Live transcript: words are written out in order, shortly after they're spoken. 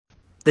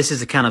This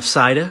is a can of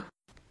cider.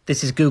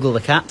 This is Google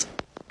the cat.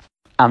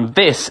 And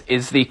this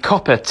is the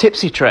copper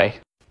Tipsi Tray.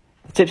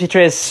 The Tipsi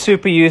Tray is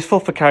super useful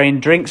for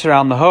carrying drinks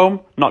around the home,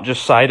 not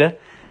just cider.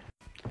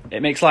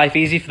 It makes life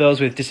easy for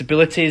those with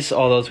disabilities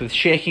or those with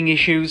shaking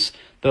issues,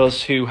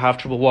 those who have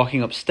trouble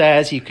walking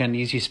upstairs. You can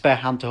use your spare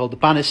hand to hold the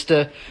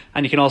banister,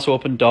 and you can also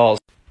open doors.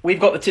 We've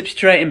got the Tipsi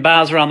Tray in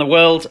bars around the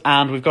world,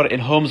 and we've got it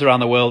in homes around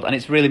the world, and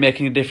it's really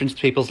making a difference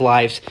to people's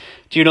lives.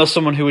 Do you know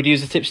someone who would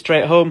use the Tipsi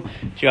Tray at home?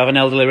 Do you have an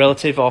elderly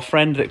relative or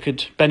friend that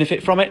could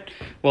benefit from it?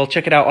 Well,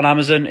 check it out on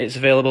Amazon. It's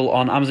available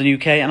on Amazon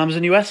UK and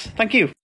Amazon US. Thank you.